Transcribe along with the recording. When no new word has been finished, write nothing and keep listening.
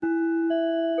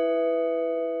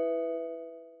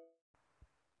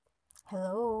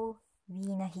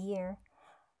here.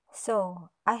 So,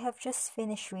 I have just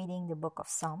finished reading the book of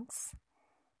Psalms.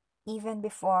 Even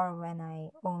before, when I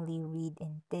only read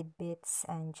in tidbits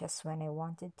and just when I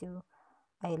wanted to,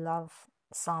 I love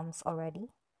Psalms already.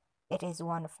 It is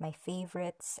one of my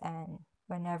favorites, and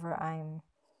whenever I'm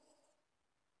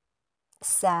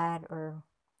sad or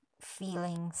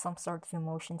feeling some sort of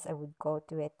emotions, I would go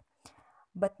to it.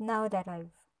 But now that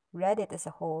I've read it as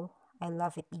a whole, I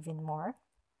love it even more.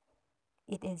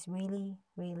 It is really,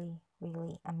 really,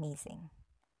 really amazing.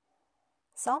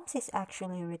 Psalms is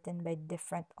actually written by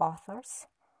different authors,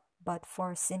 but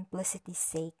for simplicity's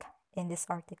sake, in this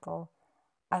article,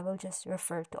 I will just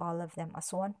refer to all of them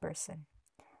as one person,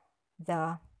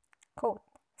 the quote,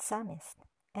 psalmist,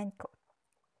 end quote.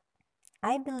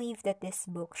 I believe that this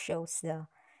book shows the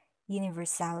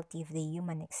universality of the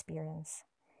human experience.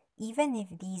 Even if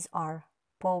these are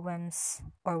poems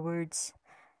or words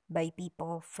by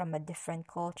people from a different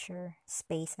culture,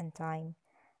 space, and time,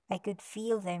 I could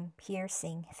feel them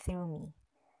piercing through me.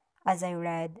 As I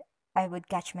read, I would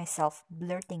catch myself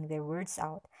blurting their words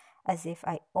out as if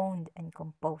I owned and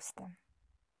composed them.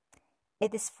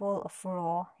 It is full of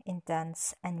raw,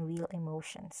 intense, and real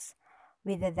emotions.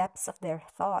 With the depths of their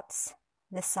thoughts,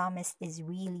 the psalmist is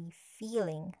really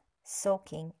feeling,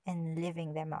 soaking, and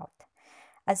living them out.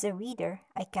 As a reader,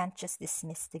 I can't just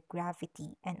dismiss the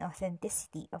gravity and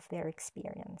authenticity of their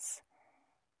experience.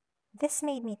 This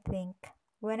made me think,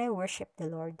 when I worship the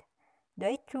Lord, do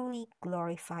I truly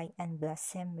glorify and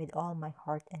bless Him with all my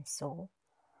heart and soul?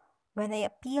 When I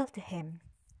appeal to Him,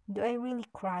 do I really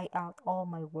cry out all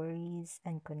my worries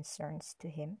and concerns to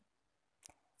Him?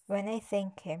 When I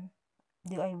thank Him,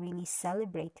 do I really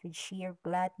celebrate with sheer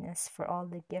gladness for all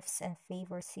the gifts and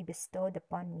favors He bestowed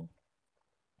upon me?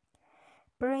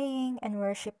 Praying and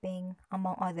worshiping,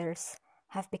 among others,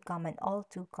 have become an all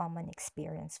too common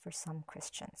experience for some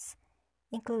Christians,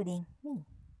 including me.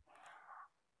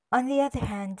 On the other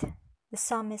hand, the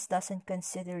psalmist doesn't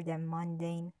consider them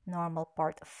mundane, normal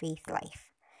part of faith life.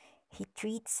 He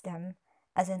treats them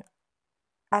as an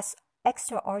as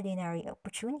extraordinary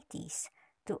opportunities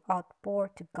to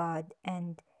outpour to God,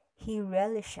 and he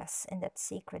relishes in that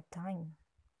sacred time.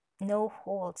 No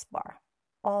holds bar,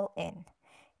 all in.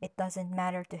 It doesn't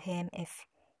matter to him if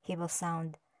he will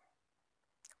sound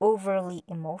overly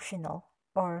emotional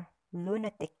or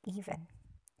lunatic even.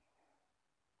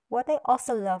 What I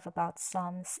also love about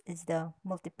Psalms is the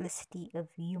multiplicity of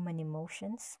human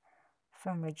emotions,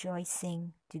 from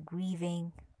rejoicing to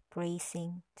grieving,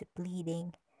 praising to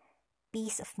pleading,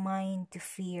 peace of mind to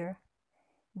fear.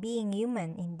 Being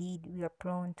human, indeed, we are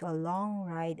prone to a long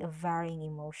ride of varying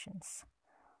emotions.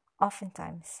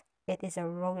 Oftentimes, it is a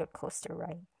roller coaster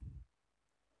ride.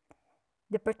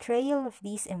 The portrayal of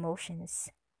these emotions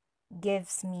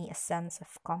gives me a sense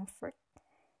of comfort.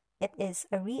 It is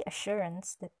a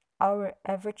reassurance that our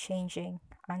ever changing,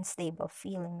 unstable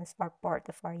feelings are part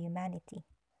of our humanity.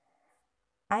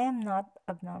 I am not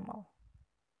abnormal.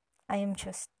 I am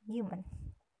just human.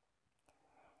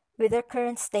 With our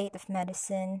current state of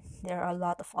medicine, there are a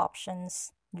lot of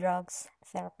options, drugs,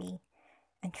 therapy,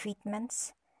 and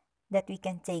treatments that we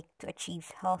can take to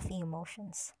achieve healthy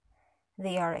emotions.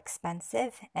 They are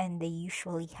expensive and they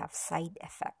usually have side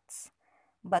effects.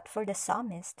 But for the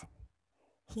psalmist,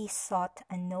 he sought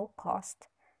a no cost,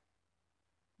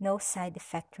 no side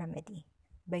effect remedy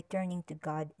by turning to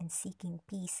God and seeking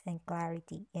peace and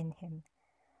clarity in Him.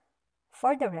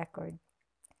 For the record,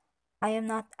 I am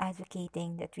not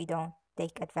advocating that we don't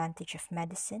take advantage of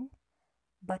medicine,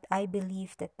 but I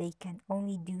believe that they can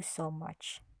only do so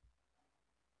much.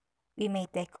 We may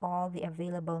take all the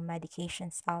available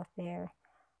medications out there,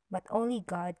 but only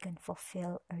God can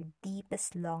fulfill our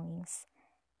deepest longings,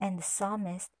 and the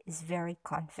psalmist is very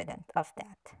confident of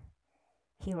that.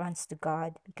 He runs to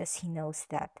God because he knows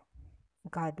that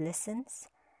God listens,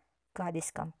 God is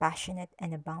compassionate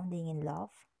and abounding in love,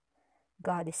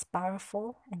 God is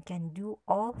powerful and can do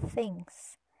all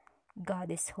things,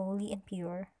 God is holy and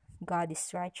pure, God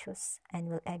is righteous and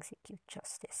will execute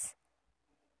justice.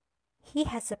 He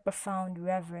has a profound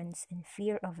reverence and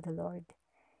fear of the Lord.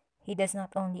 He does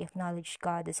not only acknowledge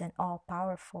God as an all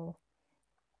powerful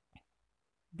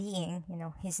being,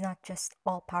 he's not just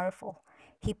all powerful.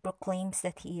 He proclaims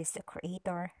that he is the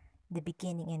creator, the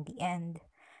beginning and the end,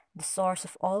 the source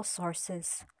of all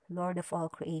sources, Lord of all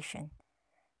creation.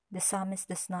 The psalmist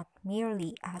does not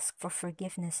merely ask for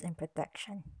forgiveness and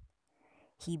protection.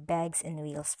 He begs and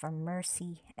wails for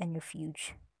mercy and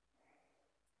refuge.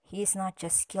 He is not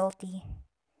just guilty,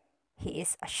 he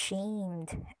is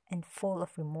ashamed and full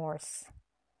of remorse.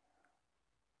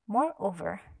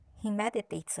 Moreover, he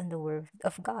meditates on the Word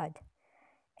of God,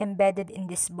 Embedded in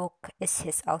this book is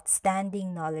his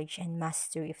outstanding knowledge and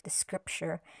mastery of the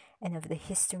scripture and of the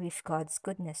history of God's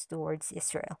goodness towards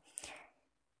Israel.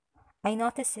 I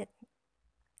notice it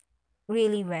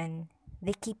really when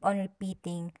they keep on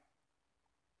repeating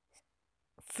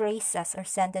phrases or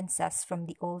sentences from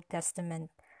the Old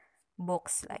Testament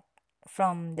books, like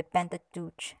from the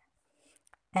Pentateuch,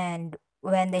 and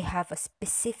when they have a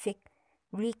specific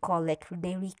recall, like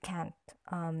they recant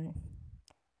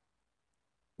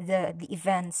the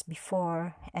events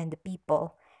before and the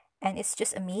people, and it's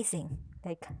just amazing.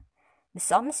 Like the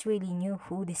psalmist really knew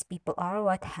who these people are,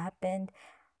 what happened,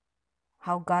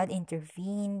 how God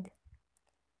intervened,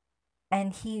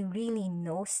 and he really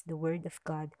knows the word of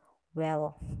God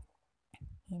well,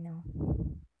 you know.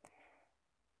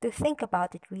 To think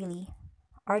about it, really,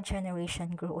 our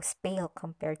generation grows pale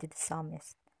compared to the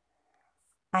psalmist.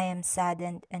 I am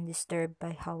saddened and disturbed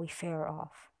by how we fare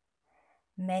off.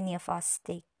 Many of us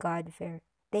take God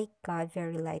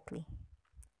very lightly.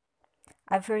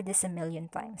 I've heard this a million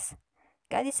times.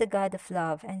 God is a God of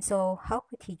love, and so how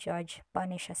could he judge,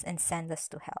 punish us, and send us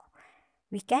to hell?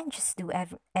 We can't just do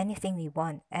anything we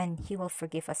want, and he will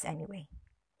forgive us anyway.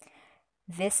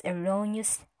 This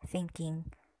erroneous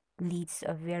thinking leads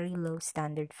to a very low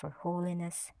standard for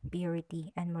holiness,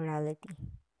 purity, and morality.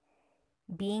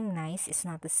 Being nice is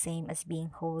not the same as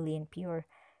being holy and pure,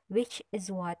 which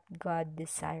is what God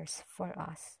desires for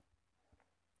us.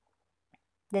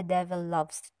 The devil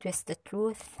loves to twist the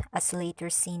truth, as later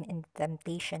seen in the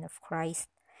temptation of Christ.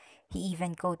 He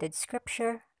even quoted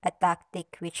scripture, a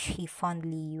tactic which he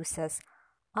fondly uses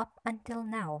up until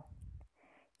now.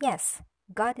 Yes,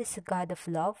 God is a God of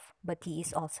love, but he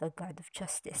is also a God of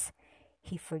justice.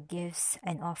 He forgives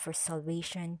and offers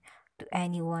salvation to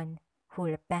anyone who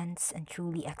repents and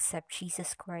truly accepts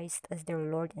Jesus Christ as their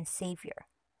Lord and Savior.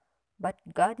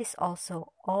 But God is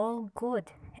also all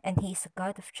good, and he is a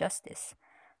God of justice,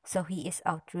 so he is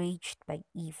outraged by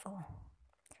evil.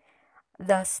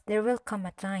 Thus, there will come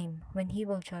a time when he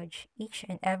will judge each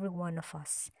and every one of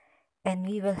us, and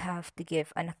we will have to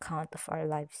give an account of our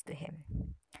lives to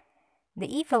him.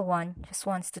 The evil one just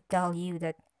wants to tell you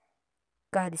that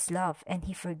God is love and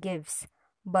he forgives,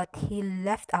 but he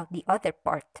left out the other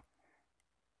part.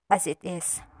 As it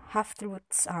is,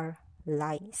 half-truths are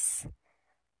lies.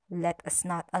 Let us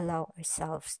not allow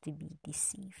ourselves to be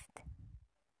deceived.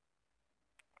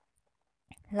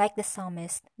 Like the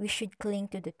psalmist, we should cling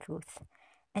to the truth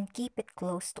and keep it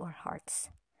close to our hearts.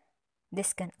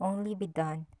 This can only be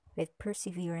done with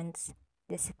perseverance,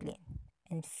 discipline,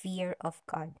 and fear of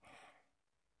God.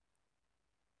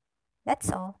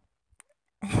 That's all.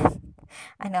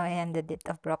 I know I ended it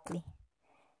abruptly.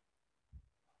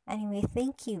 Anyway,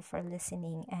 thank you for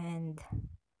listening, and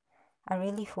I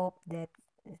really hope that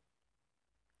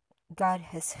God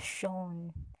has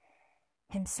shown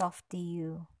himself to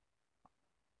you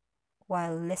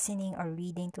while listening or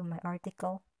reading to my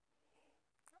article.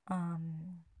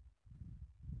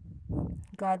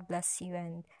 God bless you,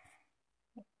 and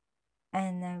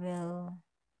I will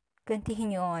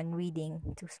continue on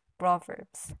reading to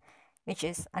Proverbs, which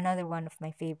is another one of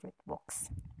my favorite books.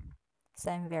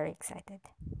 So I'm very excited.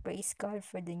 Praise God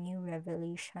for the new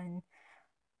revelation.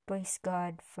 Praise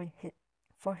God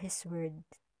for his word.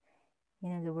 You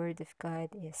know, the word of God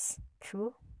is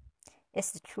true.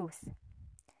 It's the truth.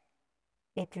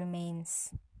 It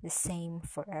remains the same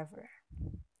forever.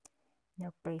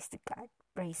 No, praise to God.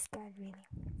 Praise God, really.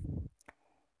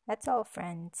 That's all,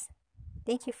 friends.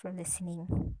 Thank you for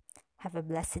listening. Have a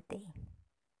blessed day.